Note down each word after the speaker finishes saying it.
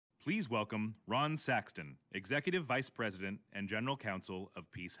Please welcome Ron Saxton, Executive Vice President and General Counsel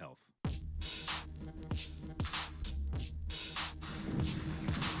of Peace Health.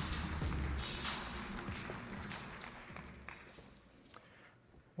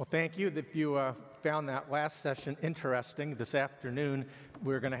 Well, thank you. If you found that last session interesting, this afternoon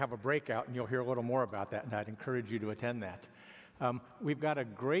we're going to have a breakout and you'll hear a little more about that, and I'd encourage you to attend that. We've got a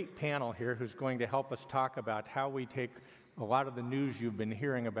great panel here who's going to help us talk about how we take a lot of the news you've been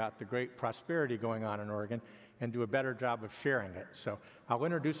hearing about the great prosperity going on in Oregon and do a better job of sharing it. So I'll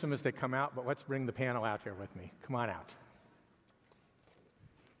introduce them as they come out, but let's bring the panel out here with me. Come on out.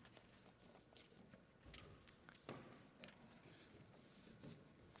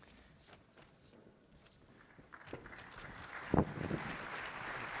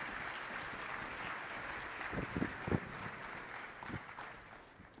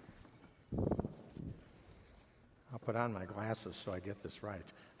 Put on my glasses so I get this right.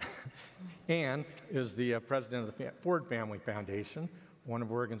 Ann is the president of the Ford Family Foundation, one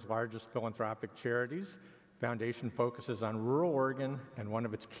of Oregon's largest philanthropic charities. The foundation focuses on rural Oregon, and one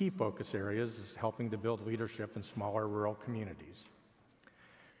of its key focus areas is helping to build leadership in smaller rural communities.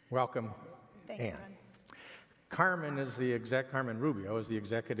 Welcome, Thank Ann. you, Ron. Carmen Rubio is the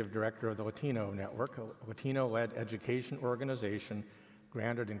executive director of the Latino Network, a Latino-led education organization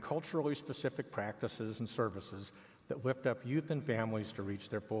grounded in culturally specific practices and services that lift up youth and families to reach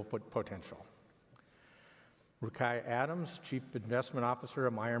their full potential. Rukai Adams, Chief Investment Officer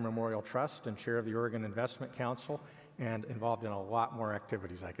of Meyer Memorial Trust and Chair of the Oregon Investment Council, and involved in a lot more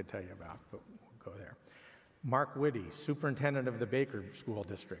activities I could tell you about, but we'll go there. Mark Whitty, Superintendent of the Baker School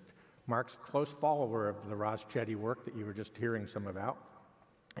District. Mark's a close follower of the Roz Chetty work that you were just hearing some about,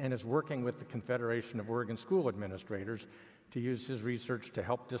 and is working with the Confederation of Oregon School Administrators to use his research to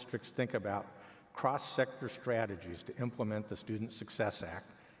help districts think about cross-sector strategies to implement the Student Success Act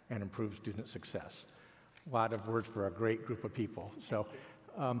and improve student success. A lot of words for a great group of people. So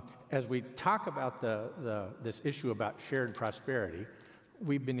as we talk about this issue about shared prosperity,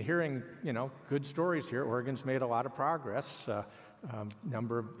 we've been hearing, good stories here. Oregon's made a lot of progress.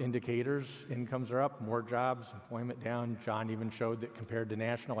 Number of indicators, incomes are up, more jobs, employment down. John even showed that compared to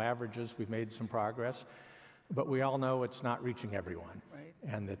national averages, we've made some progress. But we all know it's not reaching everyone, right.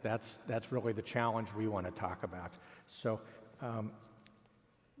 And that's really the challenge we want to talk about. So,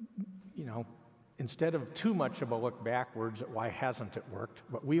 instead of too much of a look backwards at why hasn't it worked,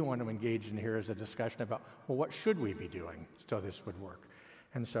 what we want to engage in here is a discussion about, well, what should we be doing so this would work?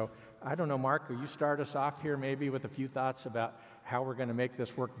 And so, I don't know, Mark, will you start us off here maybe with a few thoughts about how we're going to make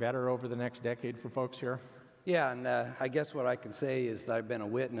this work better over the next decade for folks here? Yeah, and I guess what I can say is that I've been a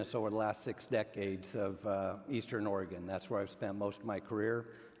witness over the last 6 decades of Eastern Oregon. That's where I've spent most of my career,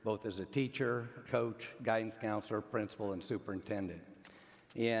 both as a teacher, coach, guidance counselor, principal, and superintendent.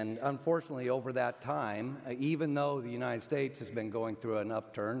 And unfortunately, over that time, even though the United States has been going through an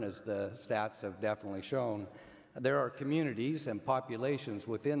upturn, as the stats have definitely shown, there are communities and populations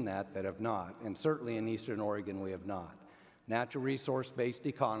within that have not, and certainly in Eastern Oregon we have not. Natural resource-based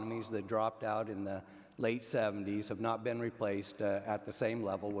economies that dropped out in the late 70s have not been replaced at the same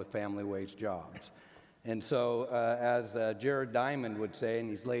level with family wage jobs. And so, as Jared Diamond would say in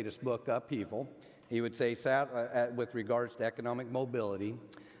his latest book, Upheaval, he would say, with regards to economic mobility,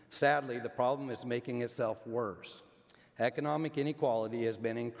 sadly, the problem is making itself worse. Economic inequality has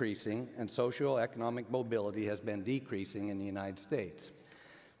been increasing, and socioeconomic mobility has been decreasing in the United States.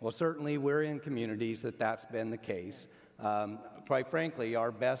 Well, certainly, we're in communities that's been the case. Quite frankly,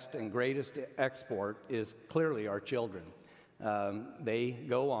 our best and greatest export is clearly our children. They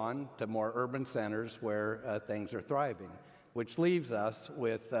go on to more urban centers where things are thriving, which leaves us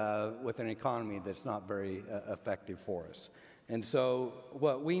with an economy that's not very effective for us. And so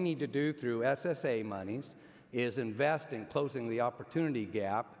what we need to do through SSA monies is invest in closing the opportunity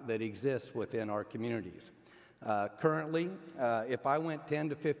gap that exists within our communities. Currently, if I went 10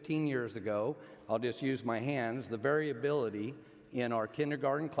 to 15 years ago, I'll just use my hands, the variability in our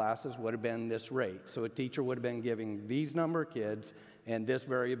kindergarten classes would have been this rate. So a teacher would have been giving these number of kids and this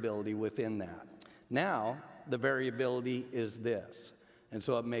variability within that. Now, the variability is this. And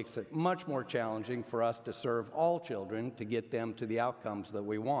so it makes it much more challenging for us to serve all children to get them to the outcomes that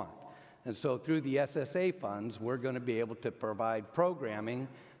we want. And so through the SSA funds, we're going to be able to provide programming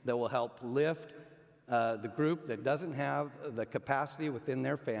that will help lift the group that doesn't have the capacity within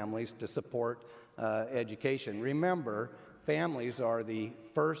their families to support education. Remember, families are the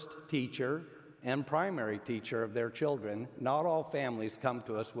first teacher and primary teacher of their children. Not all families come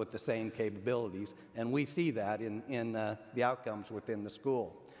to us with the same capabilities, and we see that in the outcomes within the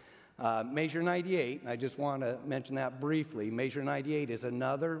school. Measure 98, and I just want to mention that briefly. Measure 98 is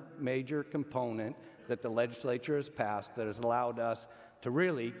another major component that the legislature has passed that has allowed us to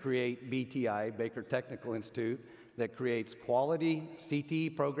really create BTI, Baker Technical Institute, that creates quality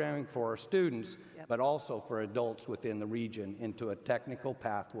CTE programming for our students, but also for adults within the region into a technical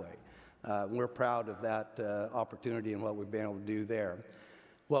pathway. We're proud of that opportunity and what we've been able to do there.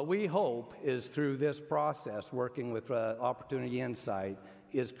 What we hope is through this process, working with Opportunity Insight,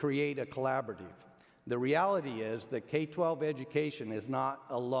 is create a collaborative. The reality is that K-12 education is not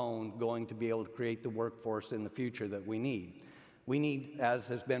alone going to be able to create the workforce in the future that we need. We need, as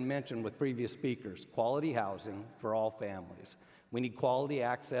has been mentioned with previous speakers, quality housing for all families. We need quality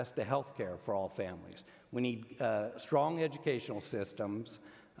access to health care for all families. We need strong educational systems.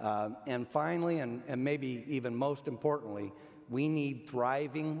 And finally, and maybe even most importantly, we need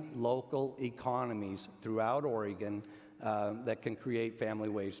thriving local economies throughout Oregon that can create family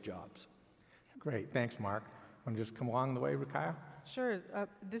wage jobs. Great, thanks, Mark. Want to just come along the way, Rukiah? Sure.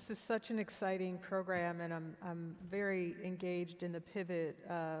 This is such an exciting program, and I'm very engaged in the pivot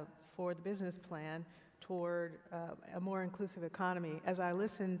for the business plan toward a more inclusive economy. As I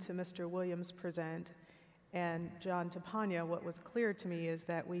listened to Mr. Williams present and John Tapania, what was clear to me is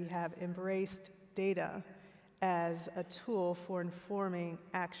that we have embraced data as a tool for informing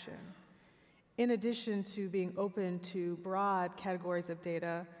action. In addition to being open to broad categories of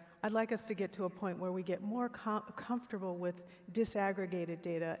data, I'd like us to get to a point where we get more comfortable with disaggregated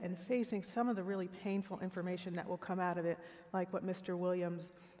data and facing some of the really painful information that will come out of it, like what Mr.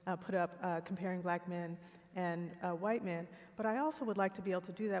 Williams put up comparing black men and white men. But I also would like to be able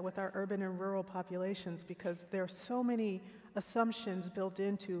to do that with our urban and rural populations, because there are so many assumptions built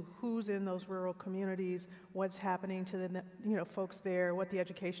into who's in those rural communities, what's happening to the folks there, what the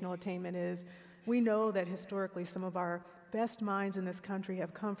educational attainment is. We know that historically some of our best minds in this country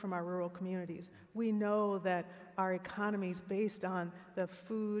have come from our rural communities. We know that our economy is based on the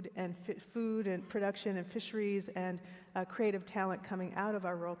food and production and fisheries and creative talent coming out of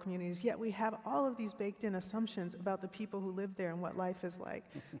our rural communities, yet we have all of these baked-in assumptions about the people who live there and what life is like.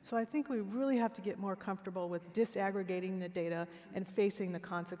 So I think we really have to get more comfortable with disaggregating the data and facing the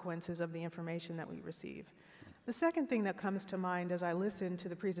consequences of the information that we receive. The second thing that comes to mind as I listen to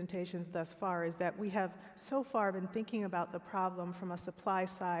the presentations thus far is that we have so far been thinking about the problem from a supply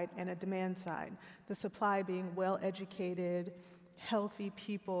side and a demand side. The supply being well-educated, healthy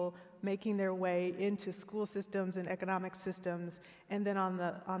people making their way into school systems and economic systems, and then on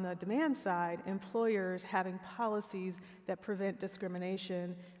the demand side, employers having policies that prevent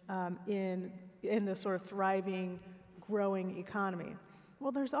discrimination in the sort of thriving, growing economy.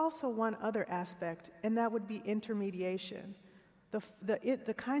 Well, there's also one other aspect, and that would be intermediation.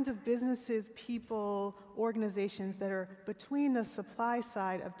 The kinds of businesses, people, organizations that are between the supply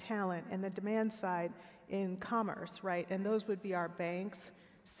side of talent and the demand side in commerce, right? And those would be our banks,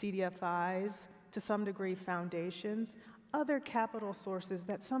 CDFIs, to some degree foundations, other capital sources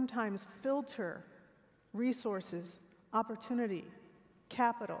that sometimes filter resources, opportunity,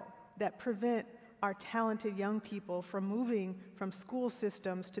 capital, that prevent our talented young people from moving from school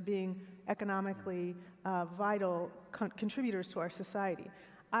systems to being economically vital contributors to our society.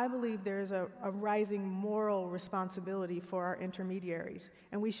 I believe there is a rising moral responsibility for our intermediaries,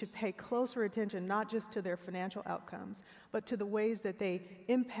 and we should pay closer attention not just to their financial outcomes, but to the ways that they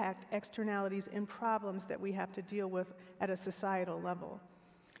impact externalities and problems that we have to deal with at a societal level.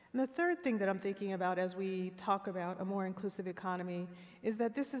 And the third thing that I'm thinking about as we talk about a more inclusive economy is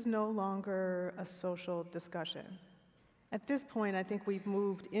that this is no longer a social discussion. At this point, I think we've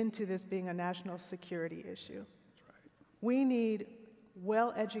moved into this being a national security issue. That's right. We need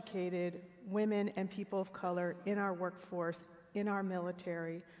well-educated women and people of color in our workforce, in our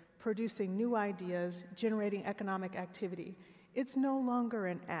military, producing new ideas, generating economic activity. It's no longer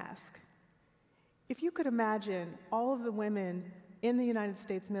an ask. If you could imagine all of the women in the United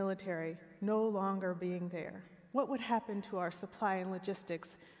States military no longer being there, what would happen to our supply and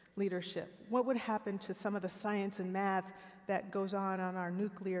logistics leadership? What would happen to some of the science and math that goes on our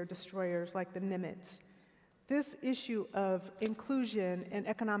nuclear destroyers like the Nimitz? This issue of inclusion and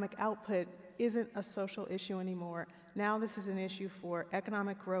economic output isn't a social issue anymore. Now this is an issue for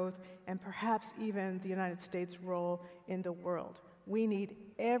economic growth and perhaps even the United States' role in the world. We need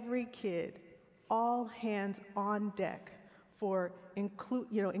every kid, all hands on deck, for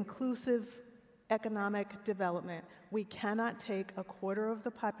inclusive economic development. We cannot take a quarter of the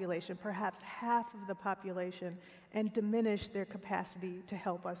population, perhaps half of the population, and diminish their capacity to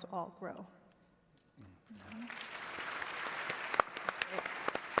help us all grow.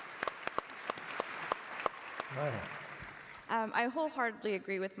 Right. I wholeheartedly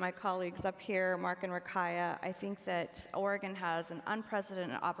agree with my colleagues up here, Mark and Rakaya. I think that Oregon has an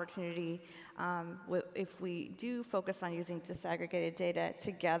unprecedented opportunity if we do focus on using disaggregated data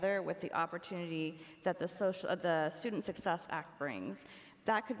together with the opportunity that the Student Success Act brings.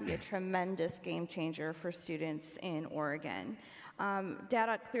 That could be a tremendous game changer for students in Oregon.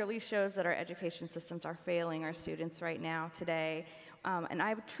 Data clearly shows that our education systems are failing our students right now today. And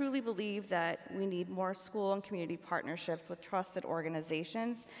I truly believe that we need more school and community partnerships with trusted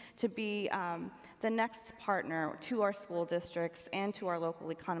organizations to be the next partner to our school districts and to our local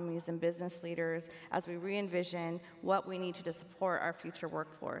economies and business leaders as we re-envision what we need to support our future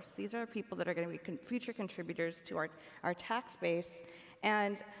workforce. These are people that are going to be future contributors to our tax base.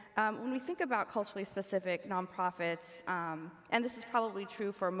 And when we think about culturally specific nonprofits, and this is probably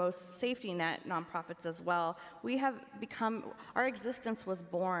true for most safety net nonprofits as well, our existence was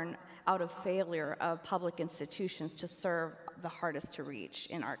born out of failure of public institutions to serve the hardest to reach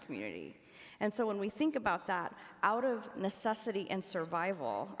in our community. And so when we think about that, out of necessity and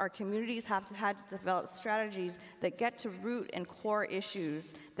survival, our communities have had to develop strategies that get to root and core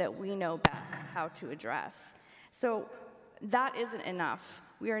issues that we know best how to address. So that isn't enough.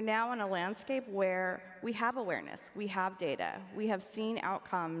 We are now in a landscape where we have awareness, we have data, we have seen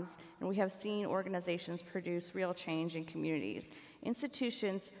outcomes, and we have seen organizations produce real change in communities.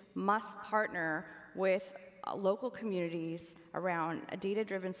 Institutions must partner with local communities around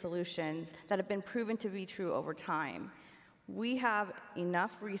data-driven solutions that have been proven to be true over time. We have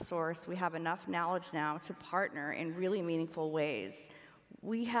enough resource, we have enough knowledge now to partner in really meaningful ways.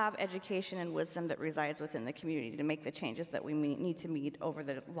 We have education and wisdom that resides within the community to make the changes that we need to meet over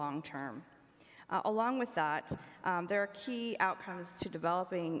the long term. Along with that, there are key outcomes to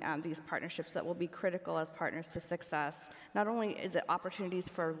developing these partnerships that will be critical as partners to success. Not only is it opportunities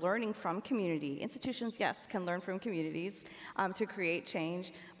for learning from community, institutions, yes, can learn from communities to create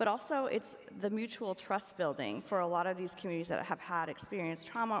change, but also it's the mutual trust building for a lot of these communities that have had experienced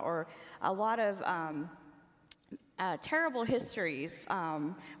trauma or a lot of terrible histories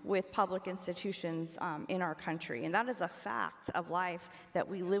with public institutions in our country. And that is a fact of life that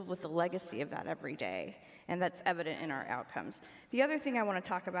we live with the legacy of that every day. And that's evident in our outcomes. The other thing I want to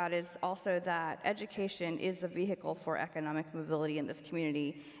talk about is also that education is a vehicle for economic mobility in this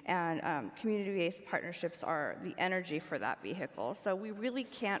community. And community-based partnerships are the energy for that vehicle. So we really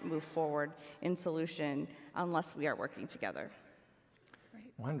can't move forward in solution unless we are working together.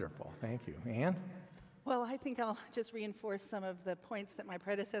 Wonderful, thank you. Ann? Well, I think I'll just reinforce some of the points that my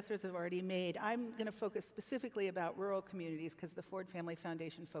predecessors have already made. I'm going to focus specifically about rural communities because the Ford Family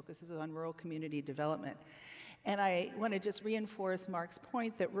Foundation focuses on rural community development. And I want to just reinforce Mark's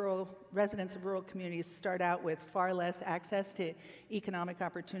point that residents of rural communities start out with far less access to economic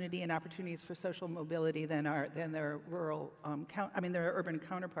opportunity and opportunities for social mobility than their urban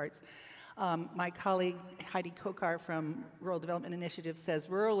counterparts. My colleague Heidi Kokar from Rural Development Initiative says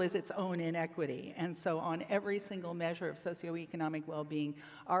rural is its own inequity, and so on every single measure of socioeconomic well-being,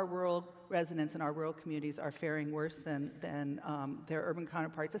 our rural residents and our rural communities are faring worse than their urban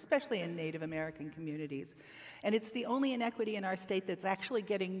counterparts, especially in Native American communities. And it's the only inequity in our state that's actually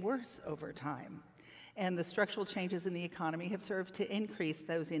getting worse over time. And the structural changes in the economy have served to increase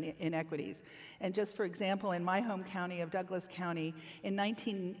those inequities. And just for example, in my home county of Douglas County, in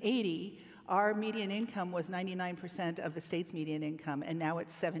 1980, our median income was 99% of the state's median income, and now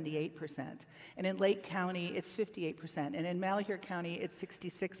it's 78%. And in Lake County, it's 58%. And in Malheur County, it's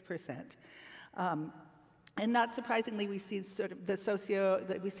 66%. And not surprisingly, we see sort of the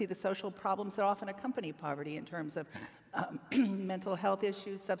social problems that often accompany poverty in terms of mental health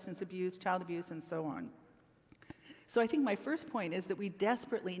issues, substance abuse, child abuse, and so on. So I think my first point is that we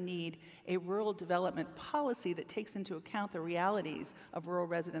desperately need a rural development policy that takes into account the realities of rural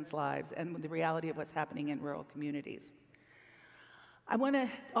residents' lives and the reality of what's happening in rural communities. I want to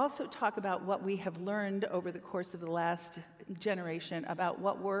also talk about what we have learned over the course of the last generation about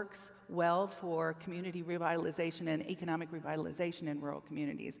what works well for community revitalization and economic revitalization in rural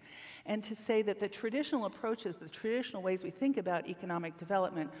communities. And to say that the traditional approaches, the traditional ways we think about economic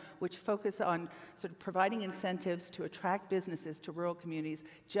development, which focus on sort of providing incentives to attract businesses to rural communities,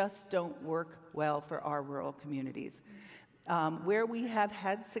 just don't work well for our rural communities. Where we have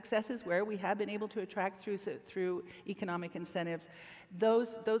had successes, where we have been able to attract through economic incentives,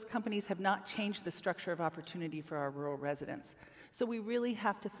 those companies have not changed the structure of opportunity for our rural residents. So we really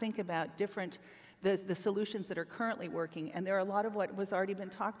have to think about the solutions that are currently working, and there are a lot of what was already been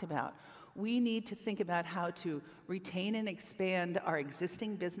talked about. We need to think about how to retain and expand our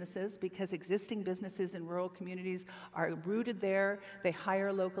existing businesses, because existing businesses in rural communities are rooted there, they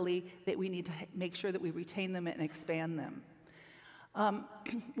hire locally, that we need to make sure that we retain them and expand them.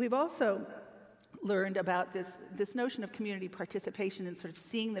 We've also learned about this notion of community participation and sort of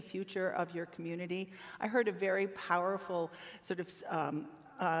seeing the future of your community. I heard a very powerful sort of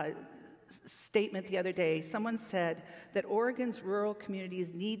statement the other day. Someone said that Oregon's rural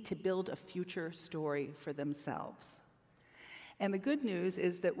communities need to build a future story for themselves. And the good news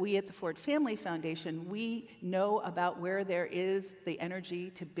is that we at the Ford Family Foundation, we know about where there is the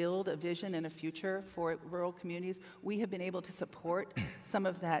energy to build a vision and a future for rural communities. We have been able to support some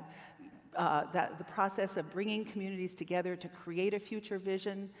of that, the process of bringing communities together to create a future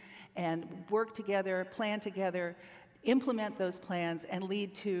vision and work together, plan together, implement those plans, and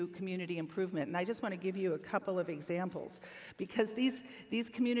lead to community improvement. And I just want to give you a couple of examples, because these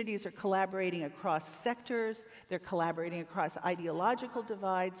communities are collaborating across sectors, they're collaborating across ideological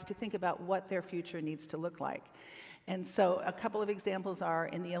divides to think about what their future needs to look like. And so a couple of examples are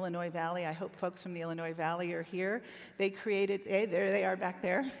in the Illinois Valley. I hope folks from the Illinois Valley are here. They created, hey, there they are back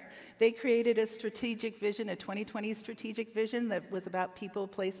there. They created a strategic vision, a 2020 strategic vision that was about people,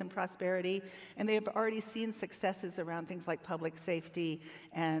 place, and prosperity. And they have already seen successes around things like public safety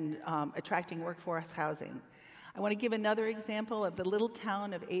and attracting workforce housing. I want to give another example of the little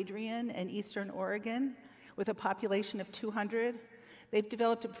town of Adrian in eastern Oregon with a population of 200. They've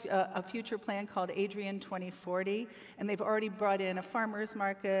developed a future plan called Adrian 2040, and they've already brought in a farmer's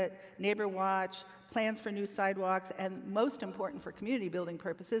market, neighbor watch, plans for new sidewalks, and most important for community building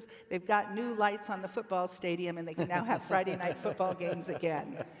purposes, they've got new lights on the football stadium, and they can now have Friday night football games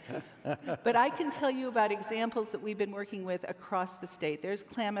again. But I can tell you about examples that we've been working with across the state. There's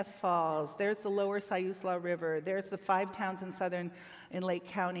Klamath Falls, there's the lower Siuslaw River, there's the 5 towns in Lake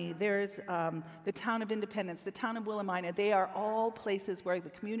County, there's the town of Independence, the town of Willamina. They are all places where the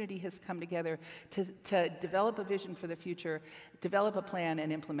community has come together to develop a vision for the future, develop a plan,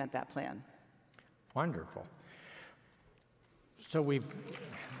 and implement that plan. Wonderful. So thank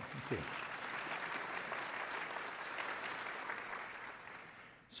you.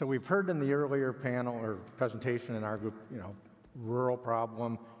 So we've heard in the earlier panel or presentation in our group, rural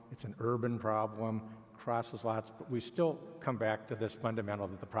problem, it's an urban problem, crosses lots, but we still come back to this fundamental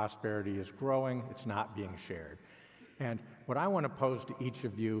that the prosperity is growing, it's not being shared. And what I want to pose to each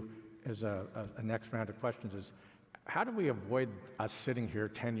of you as a next round of questions is, how do we avoid us sitting here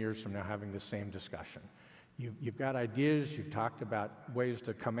 10 years from now having the same discussion? You've got ideas, you've talked about ways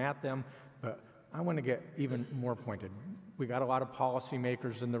to come at them, but I want to get even more pointed. We got a lot of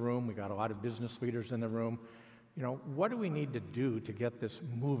policymakers in the room, we got a lot of business leaders in the room. What do we need to do to get this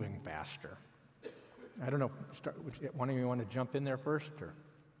moving faster? I don't know, one of you want to jump in there first? Or?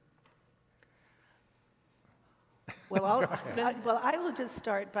 Well, I will just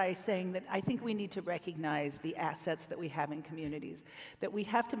start by saying that I think we need to recognize the assets that we have in communities, that we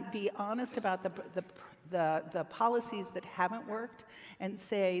have to be honest about the policies that haven't worked and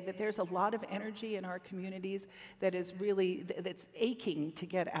say that there's a lot of energy in our communities that's aching to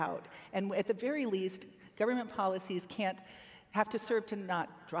get out. And at the very least, government policies have to serve to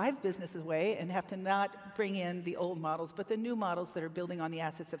not drive businesses away and have to not bring in the old models, but the new models that are building on the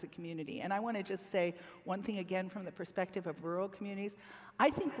assets of the community. And I want to just say one thing again from the perspective of rural communities.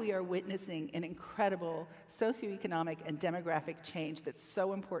 I think we are witnessing an incredible socioeconomic and demographic change that's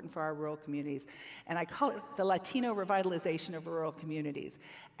so important for our rural communities. And I call it the Latino revitalization of rural communities.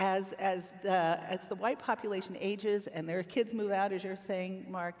 As the white population ages and their kids move out, as you're saying,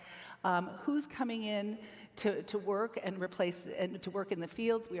 Mark, who's coming in to work and to work in the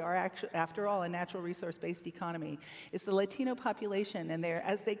fields? We are actually, after all, a natural resource-based economy. It's the Latino population, and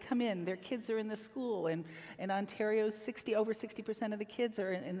as they come in, their kids are in the school. And in Ontario, over 60% of the kids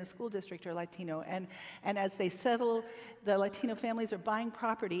are in the school district are Latino. And as they settle, the Latino families are buying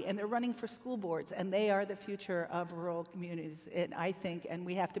property, and they're running for school boards, and they are the future of rural communities, I think, and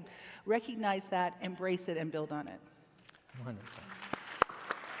we have to recognize that, embrace it, and build on it. Wonderful.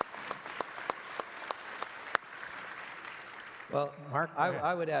 Well, Mark,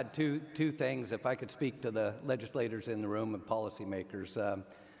 I would add two things, if I could speak to the legislators in the room and policymakers.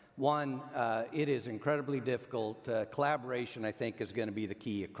 One, it is incredibly difficult. Collaboration, I think, is going to be the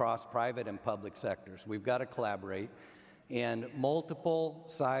key across private and public sectors. We've got to collaborate. And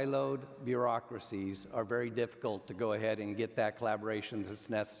multiple siloed bureaucracies are very difficult to go ahead and get that collaboration that's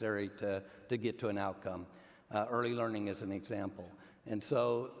necessary to get to an outcome. Early learning is an example. And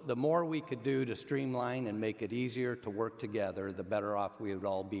so the more we could do to streamline and make it easier to work together, the better off we would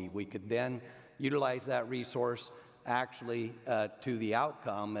all be. We could then utilize that resource actually to the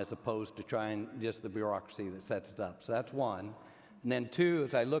outcome as opposed to trying just the bureaucracy that sets it up. So that's one. And then two,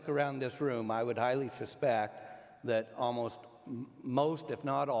 as I look around this room, I would highly suspect that almost most, if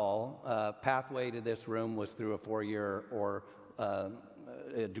not all, pathway to this room was through a 4-year or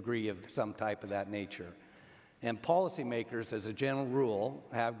a degree of some type of that nature. And policymakers, as a general rule,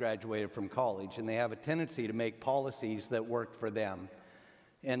 have graduated from college, and they have a tendency to make policies that work for them.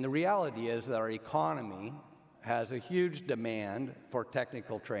 And the reality is that our economy has a huge demand for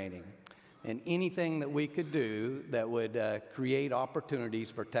technical training. And anything that we could do that would create opportunities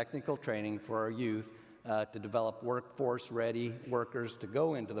for technical training for our youth to develop workforce-ready workers to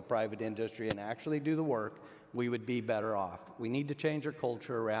go into the private industry and actually do the work, we would be better off. We need to change our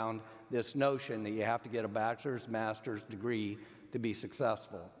culture around this notion that you have to get a bachelor's, master's degree to be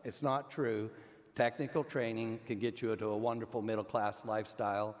successful. It's not true. Technical training can get you into a wonderful middle-class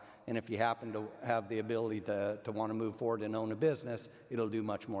lifestyle, and if you happen to have the ability to want to move forward and own a business, it'll do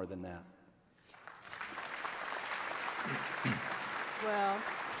much more than that. Well,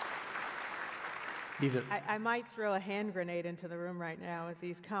 Edith, I might throw a hand grenade into the room right now with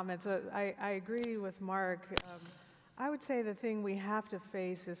these comments. I agree with Mark. I would say the thing we have to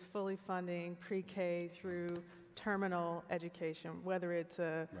face is fully funding pre-K through terminal education, whether it's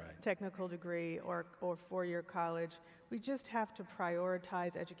a technical degree or four-year college. We just have to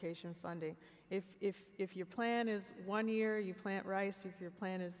prioritize education funding. If your plan is 1 year, you plant rice. If your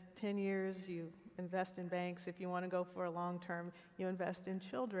plan is 10 years, you invest in banks. If you want to go for a long term, you invest in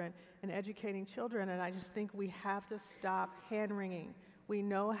children and educating children. And I just think we have to stop hand-wringing. We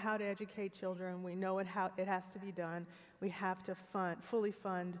know how to educate children. We know how it has to be done. We have to fully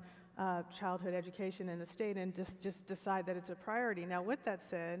fund childhood education in the state and just decide that it's a priority. Now, with that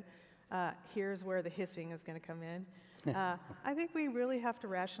said, here's where the hissing is going to come in. I think we really have to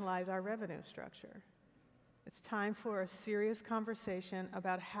rationalize our revenue structure. It's time for a serious conversation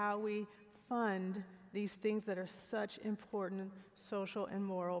about how we fund these things that are such important social and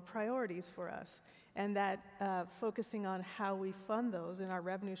moral priorities for us. And that focusing on how we fund those in our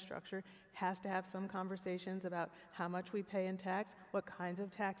revenue structure has to have some conversations about how much we pay in tax, what kinds of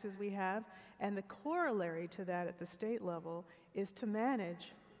taxes we have, and the corollary to that at the state level is to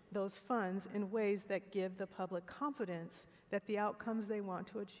manage those funds in ways that give the public confidence that the outcomes they want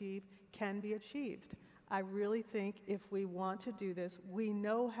to achieve can be achieved. I really think if we want to do this, we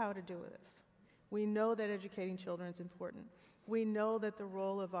know how to do this. We know that educating children is important. We know that the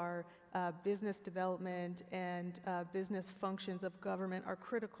role of our business development and business functions of government are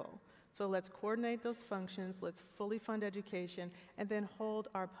critical. So let's coordinate those functions, let's fully fund education, and then hold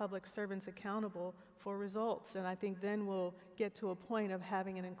our public servants accountable for results. And I think then we'll get to a point of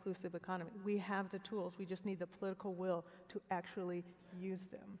having an inclusive economy. We have the tools, we just need the political will to actually use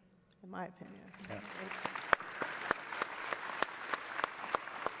them, in my opinion. Yeah.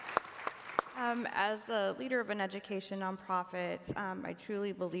 As the leader of an education nonprofit, I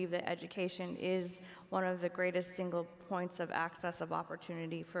truly believe that education is one of the greatest single points of access of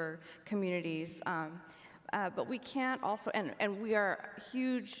opportunity for communities. But we can't also, and we are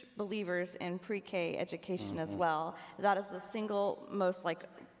huge believers in pre-K education as well. That is the single most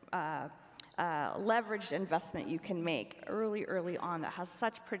leveraged investment you can make early on that has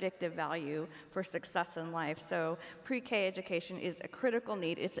such predictive value for success in life. So pre-K education is a critical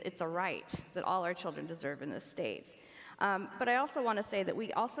need. It's a right that all our children deserve in this state. But I also want to say that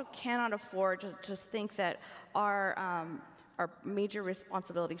we also cannot afford to just think that our major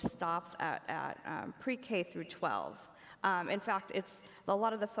responsibility stops at pre-K through 12. In fact, a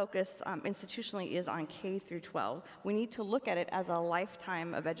lot of the focus institutionally is on K through 12. We need to look at it as a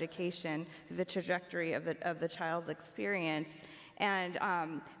lifetime of education through the trajectory of the child's experience. And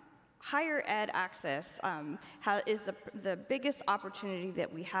higher ed access is the biggest opportunity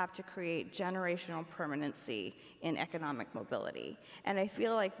that we have to create generational permanency in economic mobility. And I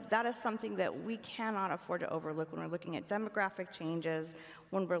feel like that is something that we cannot afford to overlook when we're looking at demographic changes,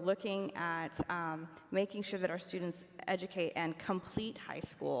 when we're looking at making sure that our students educate and complete high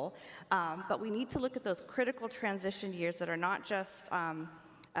school. But we need to look at those critical transition years that are not just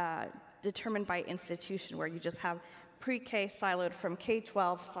determined by institution, where you just have pre-K siloed from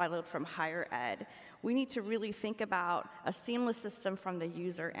K-12, siloed from higher ed. We need to really think about a seamless system from the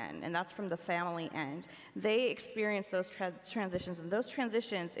user end, and that's from the family end. They experience those transitions, and those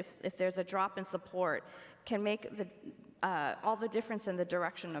transitions, if there's a drop in support, can make all the difference in the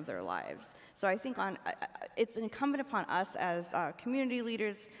direction of their lives. So I think it's incumbent upon us as community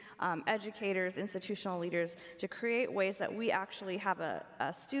leaders, educators, institutional leaders, to create ways that we actually have a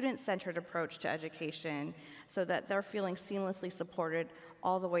student-centered approach to education so that they're feeling seamlessly supported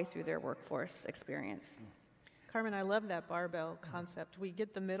all the way through their workforce experience. Carmen, I love that barbell concept. We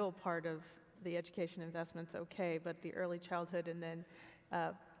get the middle part of the education investments okay, but the early childhood and then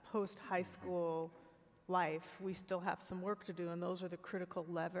post-high school life, we still have some work to do, and those are the critical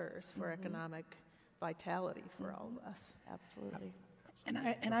levers for economic vitality for all of us. Absolutely.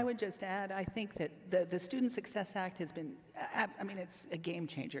 And I would just add, I think that the Student Success Act has been, I mean, it's a game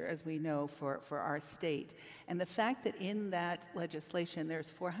changer, as we know, for our state. And the fact that in that legislation,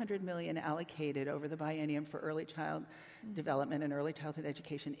 there's $400 million allocated over the biennium for early child development and early childhood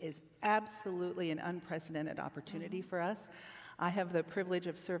education is absolutely an unprecedented opportunity for us. I have the privilege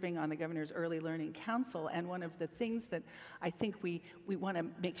of serving on the Governor's Early Learning Council, and one of the things that I think we want to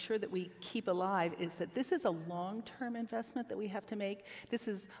make sure that we keep alive is that this is a long-term investment that we have to make. This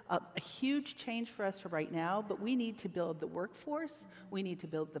is a huge change for us for right now, but we need to build the workforce, we need to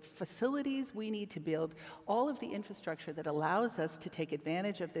build the facilities, we need to build all of the infrastructure that allows us to take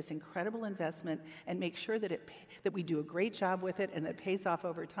advantage of this incredible investment and make sure that that we do a great job with it and that it pays off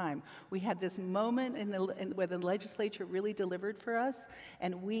over time. We had this moment where the legislature really delivered for us,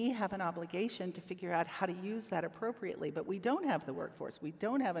 and we have an obligation to figure out how to use that appropriately, but we don't have the workforce, we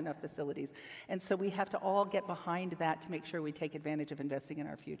don't have enough facilities, and so we have to all get behind that to make sure we take advantage of investing in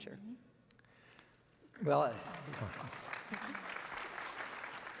our future. Well,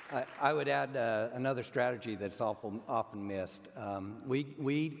 I would add another strategy that's often missed.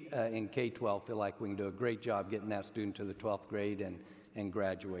 We in K-12 feel like we can do a great job getting that student to the 12th grade and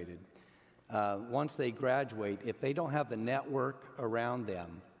graduated. Once they graduate, if they don't have the network around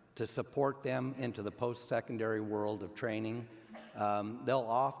them to support them into the post-secondary world of training, they'll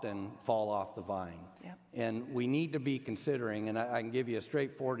often fall off the vine. Yep. And we need to be considering, and I can give you a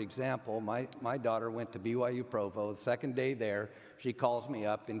straightforward example. My daughter went to BYU Provo. The second day there, she calls me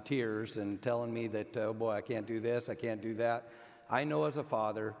up in tears and telling me that, oh boy, I can't do this, I can't do that. I know as a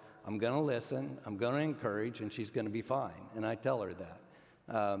father, I'm going to listen, I'm going to encourage, and she's going to be fine. And I tell her that.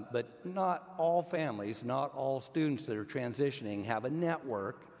 But not all families, not all students that are transitioning have a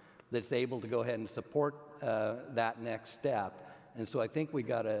network that's able to go ahead and support that next step. And so I think we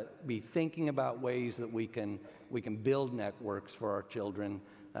got to be thinking about ways that we can build networks for our children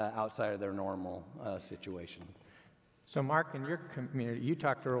outside of their normal situation. So Mark, in your community, you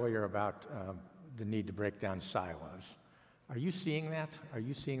talked earlier about the need to break down silos. Are you seeing that? Are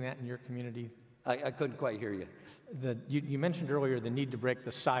you seeing that in your community? I couldn't quite hear you. You mentioned earlier the need to break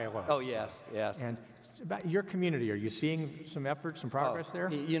the silos. Oh, yes, yes. And about your community, are you seeing some effort, some progress there?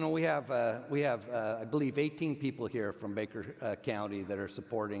 You know, we have I believe, 18 people here from Baker County that are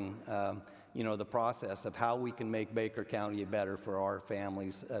supporting, the process of how we can make Baker County better for our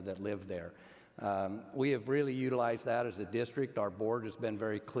families that live there. We have really utilized that as a district. Our board has been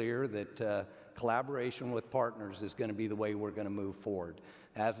very clear that collaboration with partners is going to be the way we're going to move forward.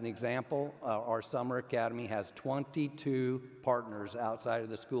 As an example, our Summer Academy has 22 partners outside of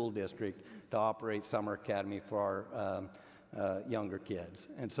the school district to operate Summer Academy for our younger kids.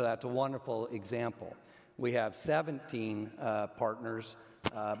 And so that's a wonderful example. We have 17 partners,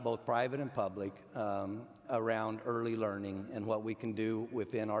 both private and public, around early learning and what we can do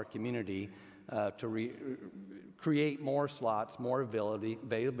within our community to create more slots, more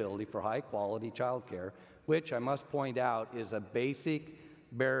availability for high-quality childcare, which I must point out is a basic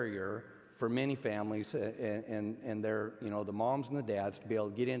barrier for many families and their, the moms and the dads to be able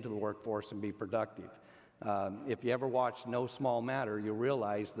to get into the workforce and be productive. If you ever watched No Small Matter, you'll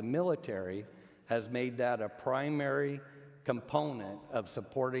realize the military has made that a primary component of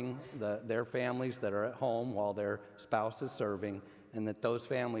supporting their families that are at home while their spouse is serving, and that those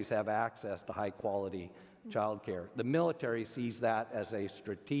families have access to high-quality child care. The military sees that as a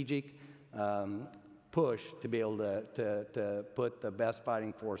strategic push to be able to put the best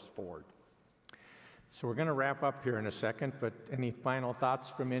fighting force forward. So we're going to wrap up here in a second, but any final thoughts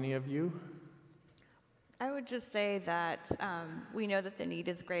from any of you? I would just say that we know that the need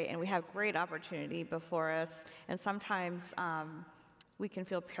is great and we have great opportunity before us, and sometimes we can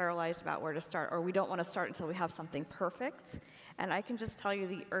feel paralyzed about where to start, or we don't want to start until we have something perfect. And I can just tell you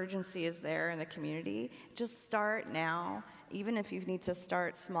the urgency is there in the community. Just start now, even if you need to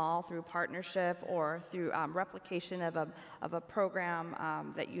start small through partnership or through replication of a program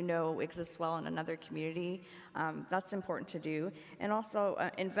that you know exists well in another community. That's important to do. And also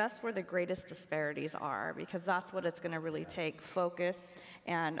invest where the greatest disparities are, because that's what it's going to really take, focus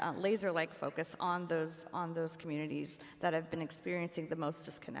and laser-like focus on those communities that have been experiencing the most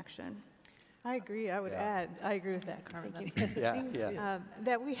disconnection. I agree. I would add, I agree with that, Carmen.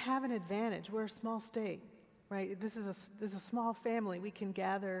 That we have an advantage. We're a small state, right? This is a small family. We can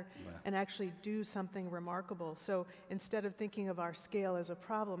gather and actually do something remarkable. So instead of thinking of our scale as a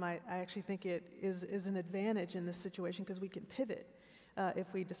problem, I actually think it is an advantage in this situation, because we can pivot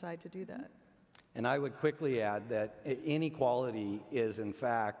if we decide to do that. And I would quickly add that inequality is, in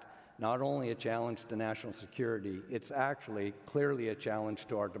fact, not only a challenge to national security, it's actually clearly a challenge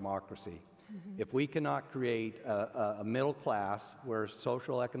to our democracy. If we cannot create a middle class where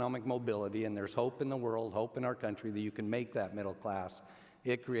social economic mobility, and there's hope in the world, hope in our country that you can make that middle class,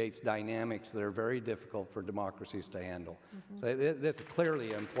 it creates dynamics that are very difficult for democracies to handle. So that's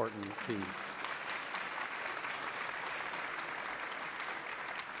clearly an important piece.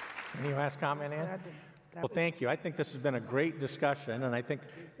 Any last comment, Ann? Well, thank you. I think this has been a great discussion, and I think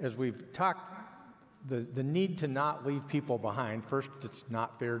as we've talked, the need to not leave people behind. First, it's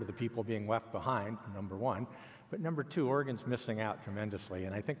not fair to the people being left behind, number one. But number two, Oregon's missing out tremendously.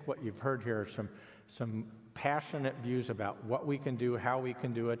 And I think what you've heard here are some passionate views about what we can do, how we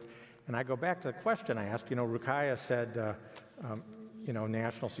can do it. And I go back to the question I asked. Ruqaiyah said,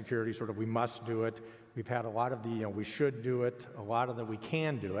 national security, sort of, we must do it. We've had a lot of the, we should do it, a lot of the, we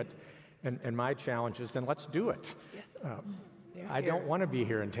can do it. And my challenge is, then let's do it. Yes. I don't want to be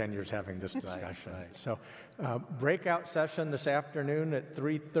here in 10 years having this discussion. Right. So breakout session this afternoon at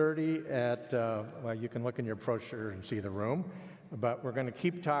 3:30 at, well, you can look in your brochure and see the room. But we're going to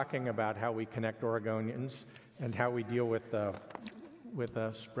keep talking about how we connect Oregonians and how we deal with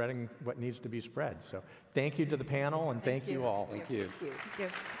spreading what needs to be spread. So thank you to the panel, and thank you all. Thank you. Thank you.